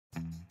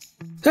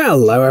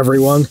Hello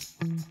everyone!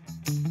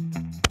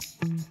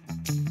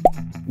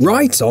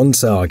 Right on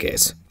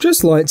target,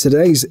 just like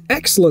today's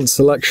excellent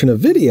selection of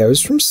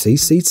videos from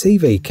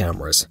CCTV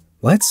cameras.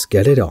 Let's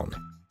get it on.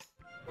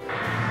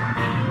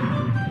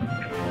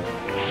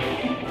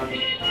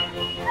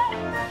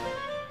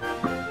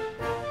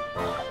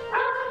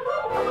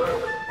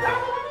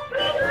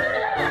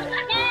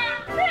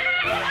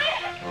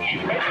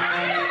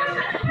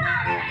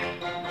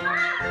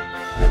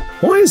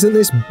 Why isn't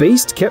this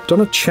beast kept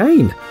on a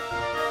chain?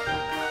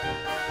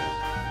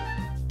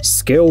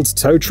 Skilled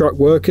tow truck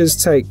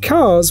workers take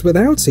cars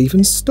without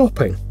even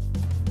stopping.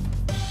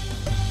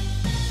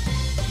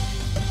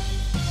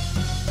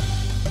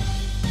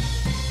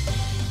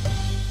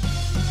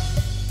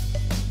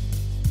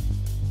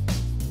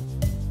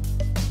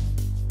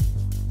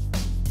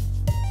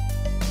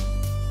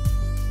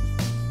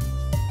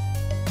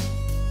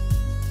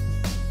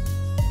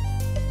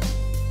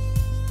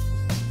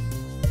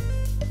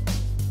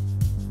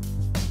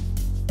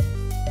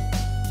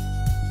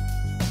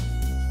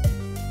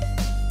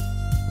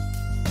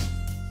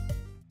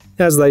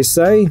 As they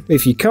say,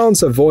 if you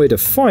can't avoid a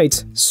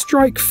fight,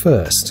 strike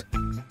first.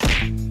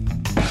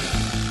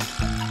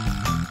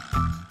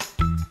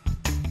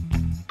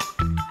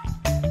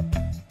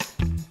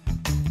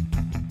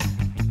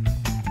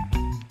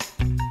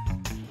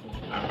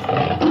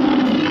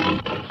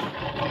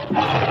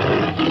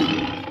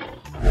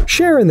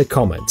 Share in the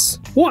comments,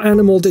 what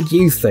animal did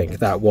you think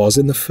that was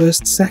in the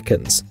first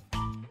seconds?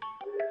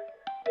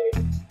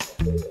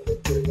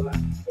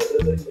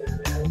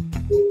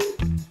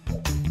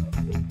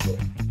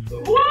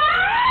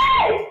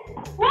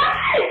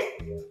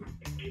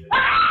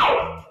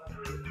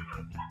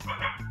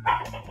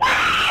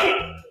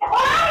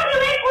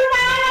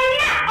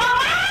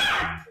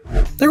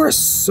 There are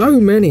so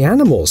many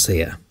animals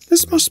here.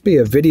 This must be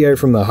a video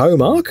from the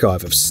home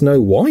archive of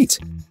Snow White.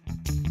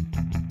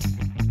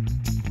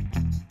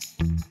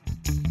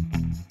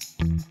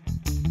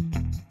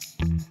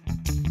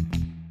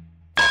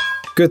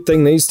 Good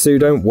thing these two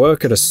don't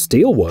work at a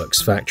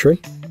steelworks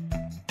factory.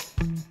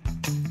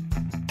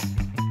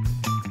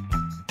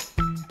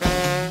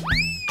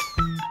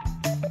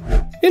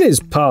 In his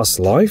past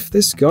life,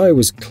 this guy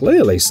was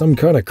clearly some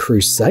kind of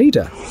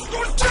crusader.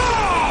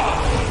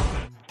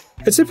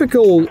 A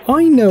typical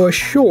I know a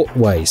short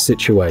way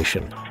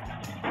situation.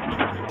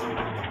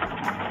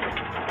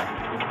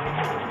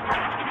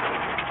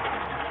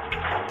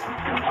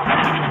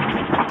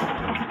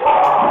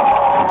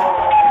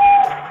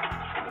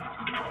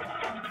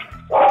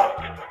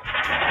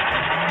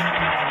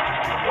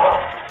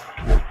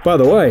 By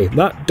the way,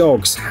 that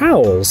dog's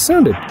howl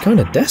sounded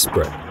kinda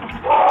desperate.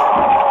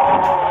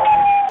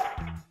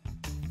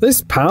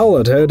 This pal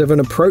had heard of an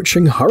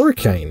approaching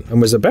hurricane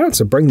and was about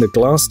to bring the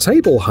glass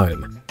table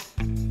home.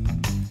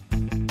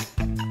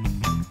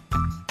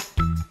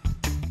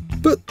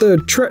 But the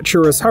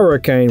treacherous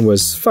hurricane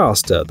was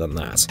faster than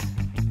that.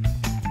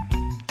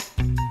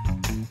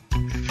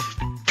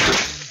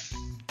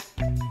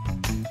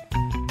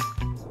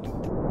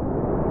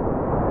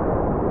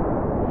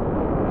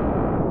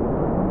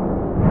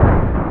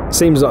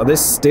 Seems like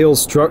this steel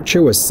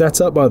structure was set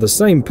up by the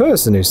same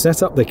person who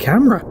set up the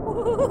camera.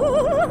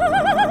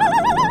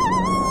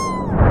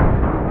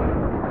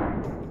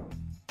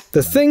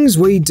 The things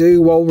we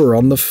do while we're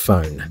on the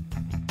phone.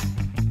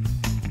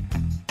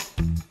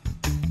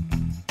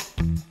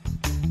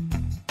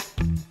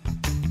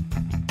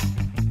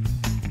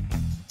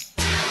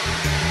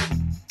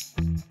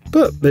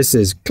 But this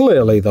is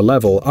clearly the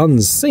level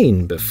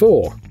unseen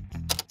before.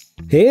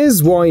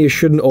 Here's why you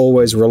shouldn't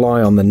always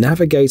rely on the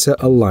navigator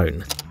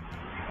alone.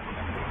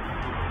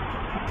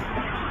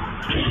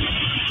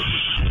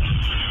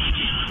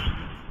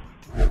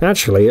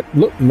 Actually, it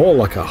looked more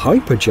like a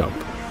hyperjump.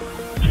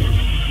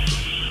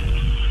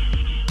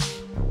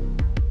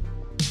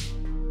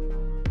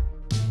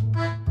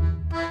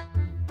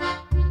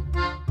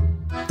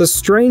 The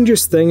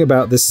strangest thing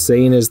about this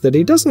scene is that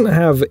he doesn't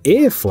have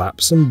ear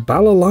flaps and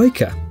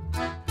balalaika.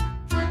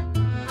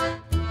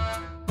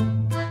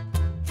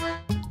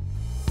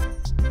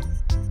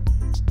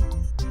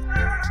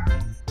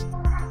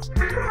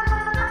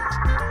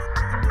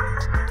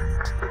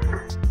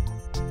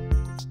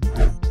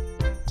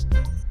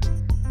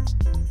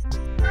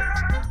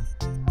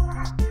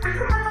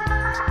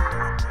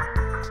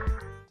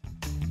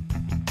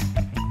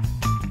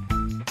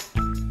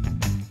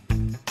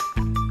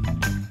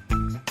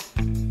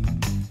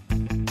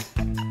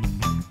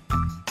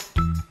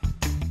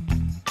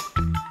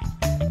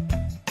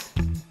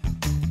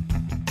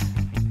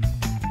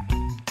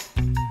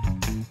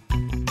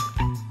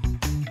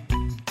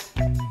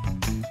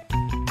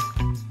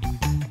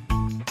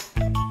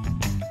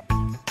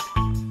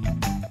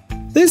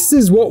 This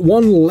is what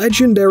one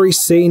legendary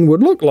scene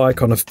would look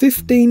like on a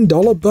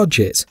 $15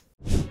 budget.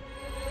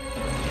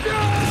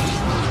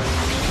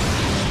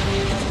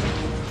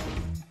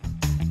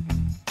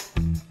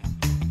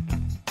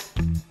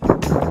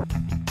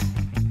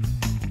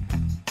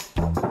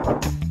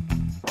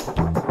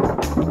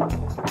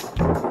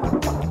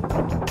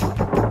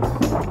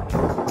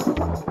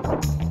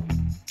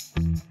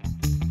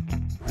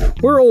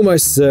 We're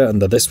almost certain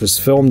that this was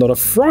filmed on a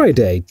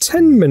Friday,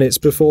 10 minutes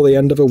before the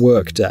end of a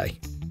workday.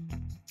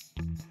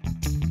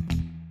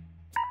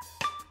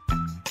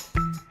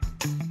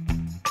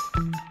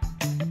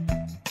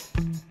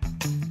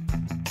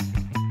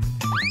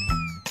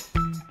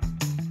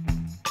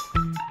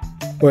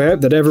 We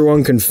hope that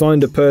everyone can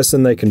find a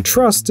person they can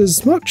trust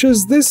as much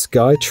as this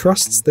guy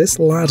trusts this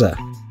ladder.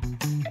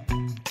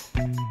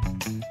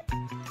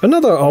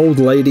 Another old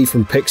lady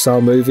from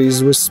Pixar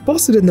movies was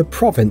spotted in the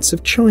province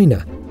of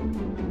China.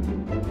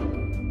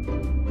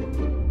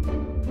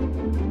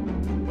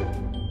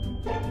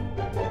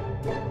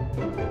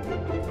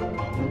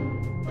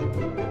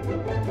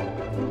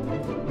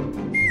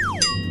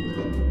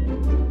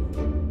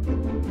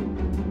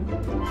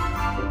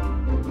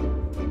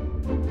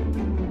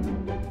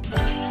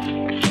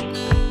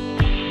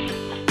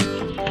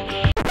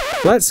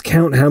 Let's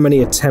count how many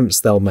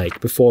attempts they'll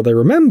make before they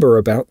remember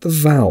about the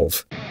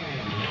valve.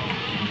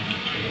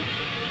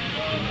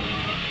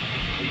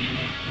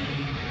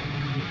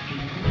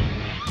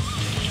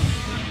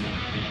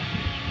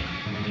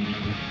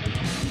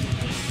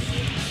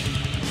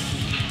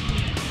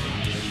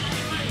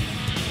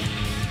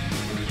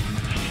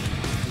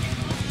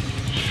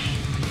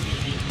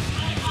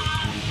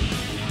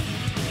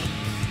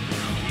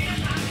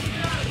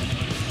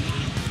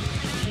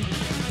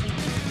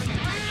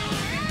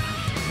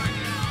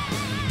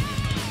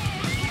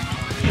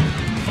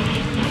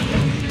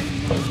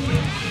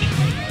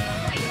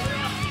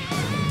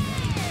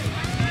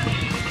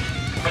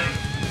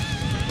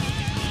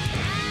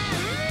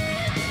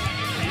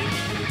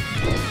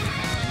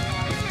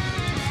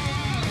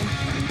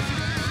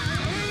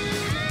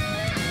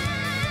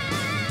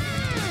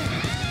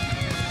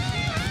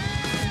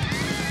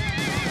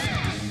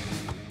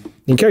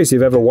 In case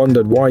you've ever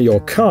wondered why your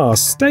car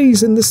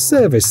stays in the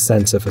service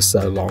centre for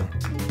so long.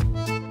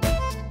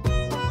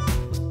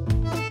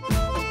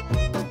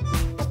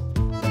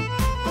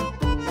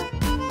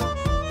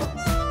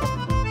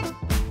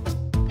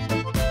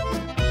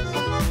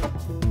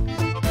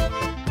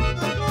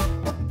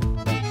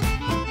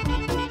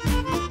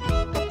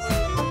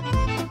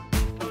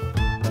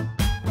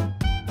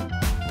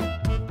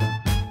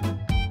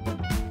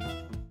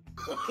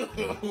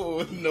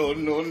 Oh, no.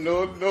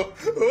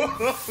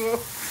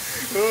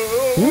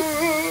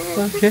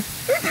 Okay.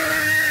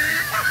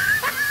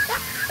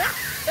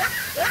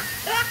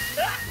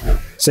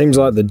 Seems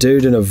like the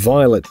dude in a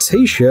violet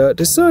t-shirt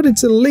decided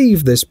to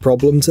leave this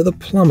problem to the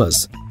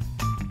plumbers.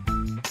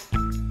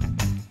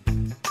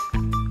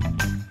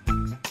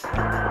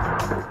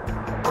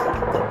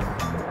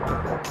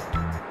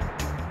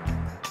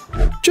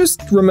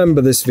 Just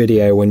remember this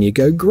video when you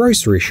go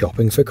grocery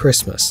shopping for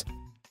Christmas.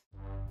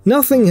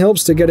 Nothing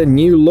helps to get a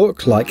new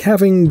look like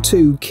having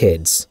 2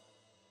 kids.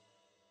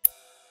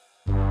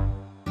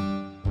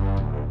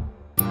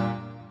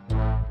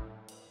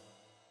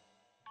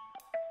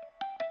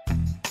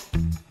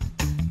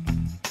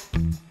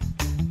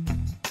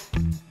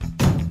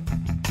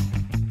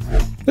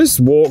 This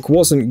walk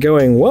wasn't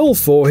going well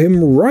for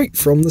him right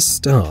from the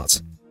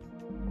start.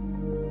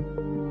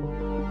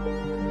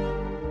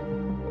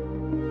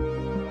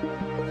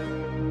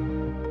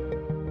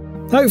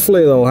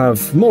 Hopefully they'll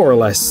have more or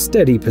less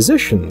steady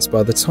positions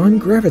by the time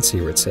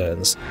gravity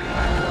returns.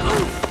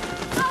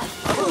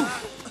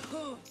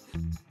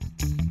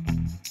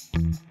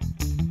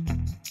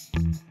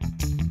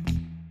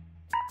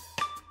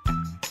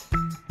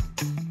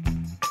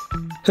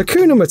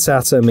 Hakuna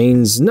Matata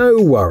means no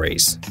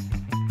worries.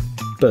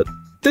 But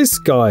this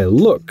guy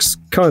looks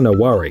kinda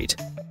worried.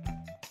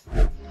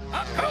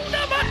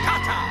 Hakuna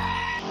Matata!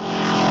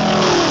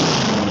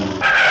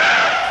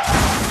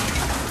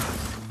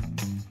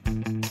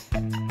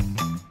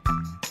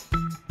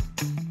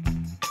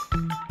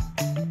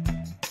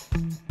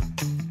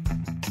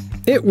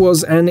 It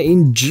was an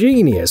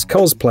ingenious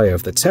cosplay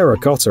of the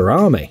Terracotta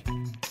Army.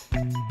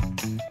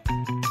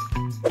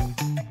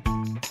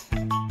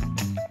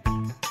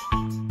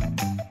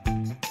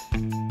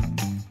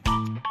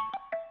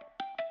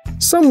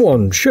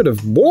 Someone should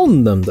have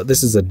warned them that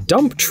this is a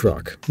dump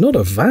truck, not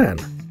a van.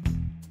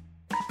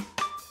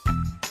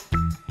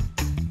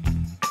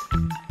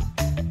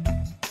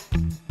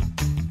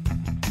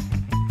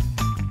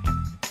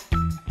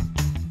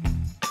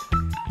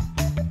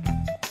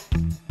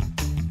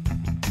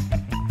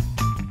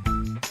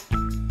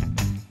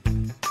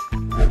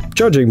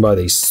 Judging by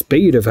the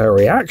speed of her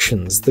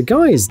reactions, the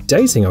guy is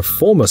dating a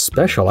former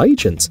special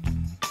agent.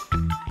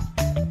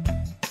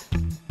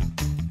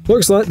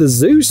 Looks like the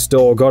zoo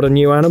store got a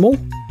new animal.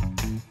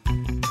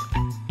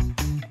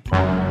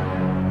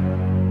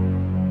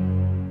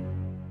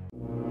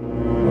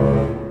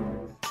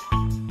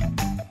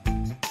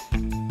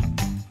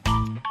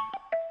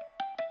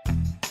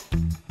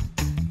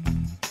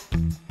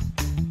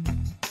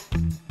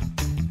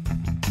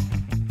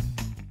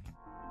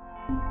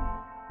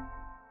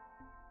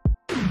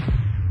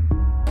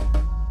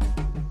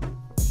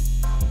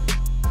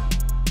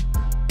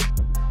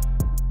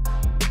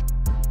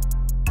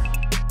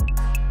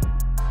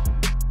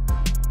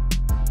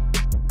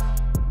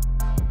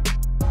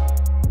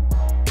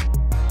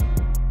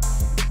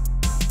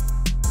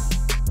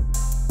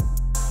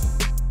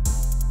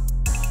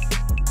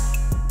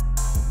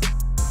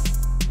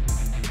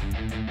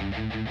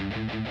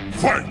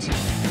 Fight!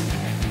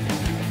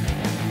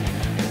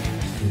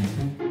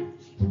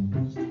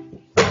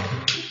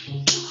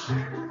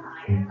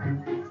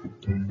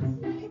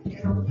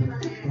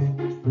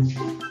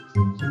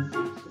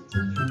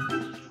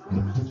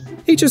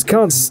 He just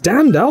can't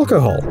stand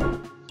alcohol.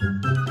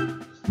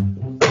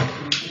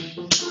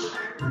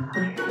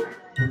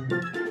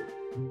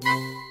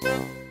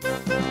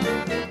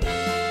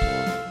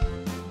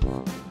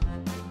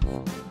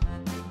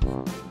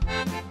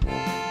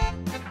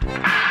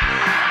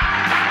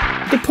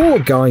 The poor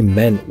guy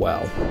meant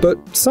well, but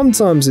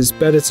sometimes it's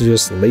better to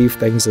just leave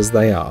things as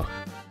they are.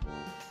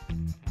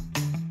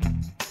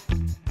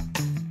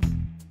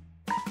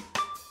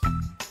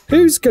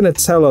 Who's gonna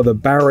tell her the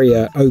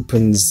barrier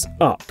opens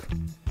up?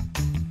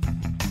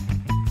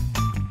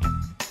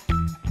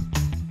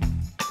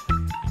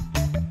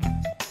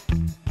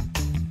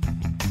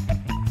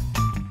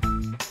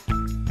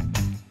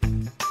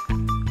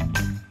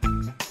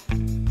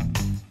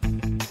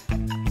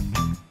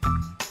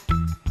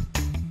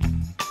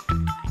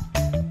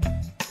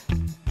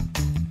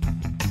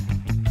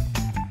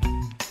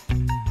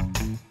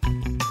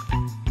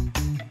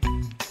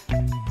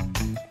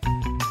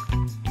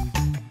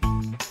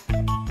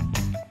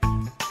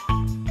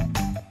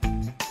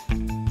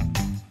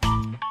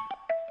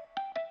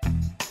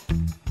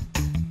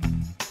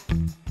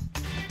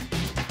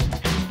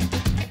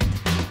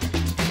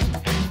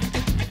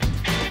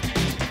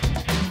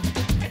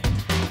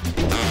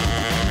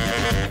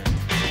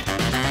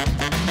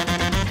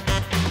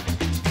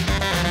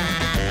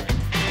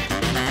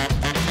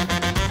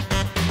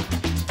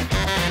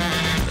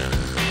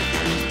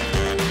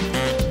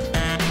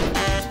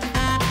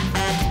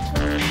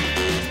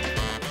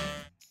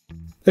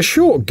 A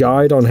short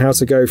guide on how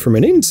to go from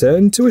an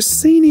intern to a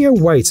senior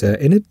waiter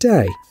in a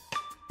day.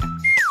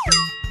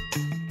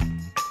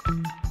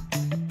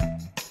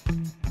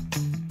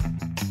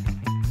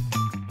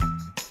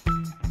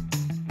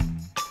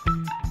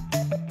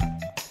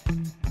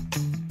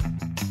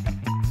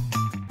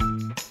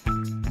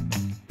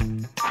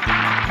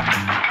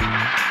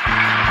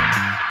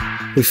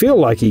 We feel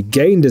like he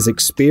gained his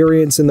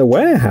experience in the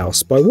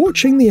warehouse by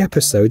watching the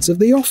episodes of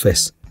The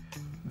Office.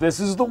 This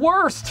is the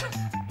worst!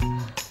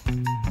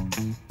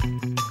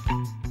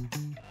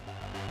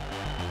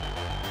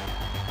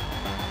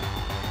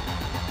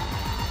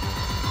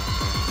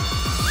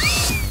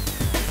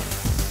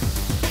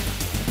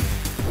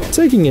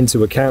 Taking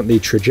into account the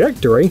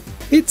trajectory,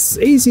 it's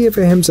easier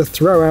for him to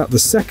throw out the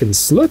second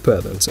slipper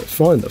than to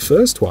find the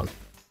first one.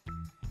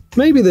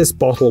 Maybe this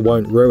bottle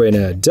won't ruin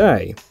her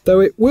day, though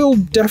it will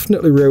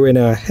definitely ruin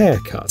her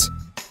haircut.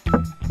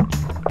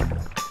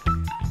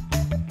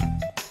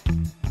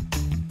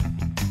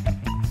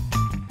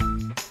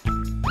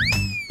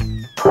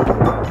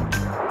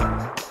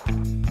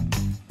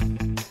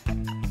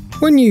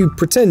 When you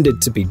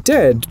pretended to be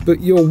dead,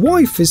 but your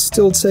wife is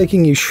still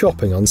taking you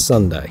shopping on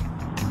Sunday.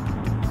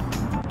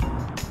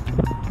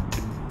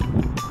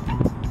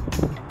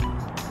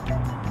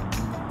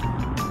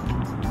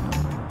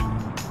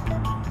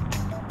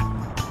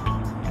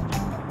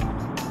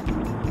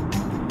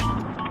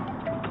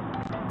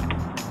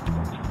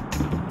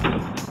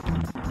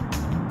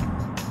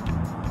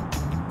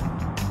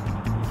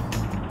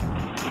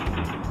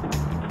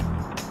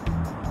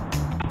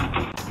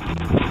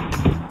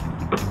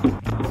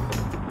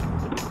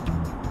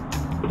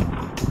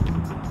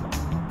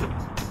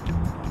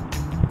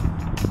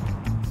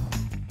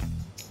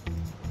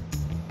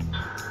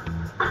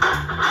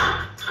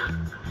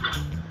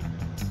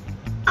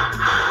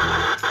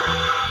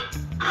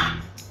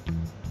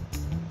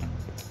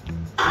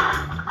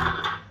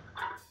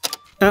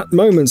 At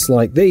moments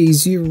like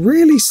these, you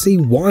really see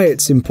why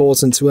it's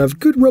important to have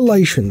good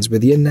relations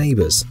with your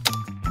neighbours.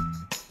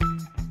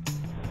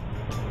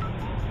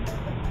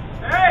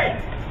 Hey!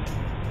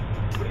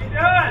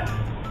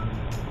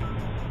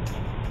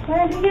 What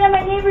are you doing? I'm picking up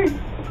my neighbors.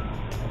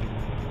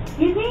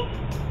 Excuse me?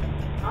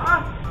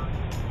 Huh?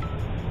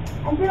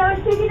 I said I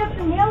was picking up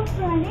the mail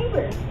for my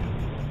neighbors.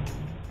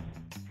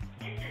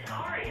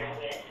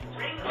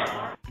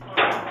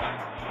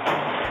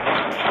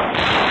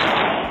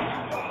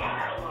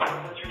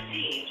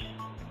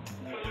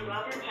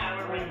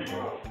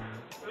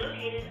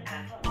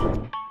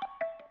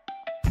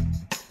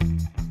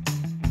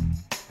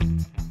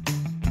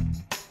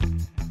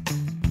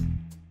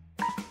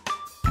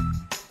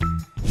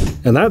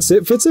 And that's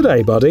it for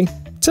today, buddy.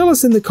 Tell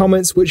us in the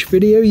comments which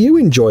video you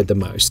enjoyed the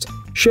most.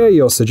 Share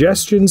your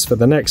suggestions for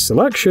the next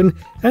selection,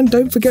 and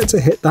don't forget to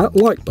hit that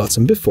like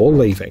button before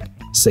leaving.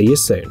 See you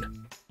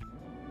soon.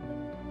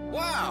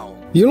 Wow!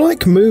 You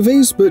like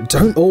movies but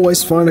don't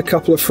always find a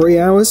couple of free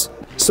hours?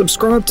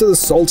 Subscribe to the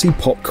Salty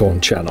Popcorn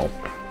channel.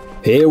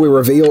 Here we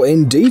reveal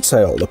in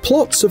detail the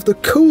plots of the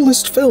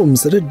coolest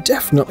films that are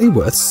definitely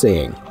worth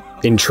seeing.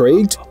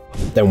 Intrigued?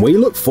 Then we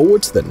look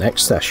forward to the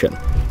next session.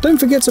 Don't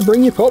forget to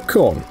bring your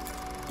popcorn.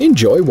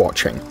 Enjoy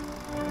watching.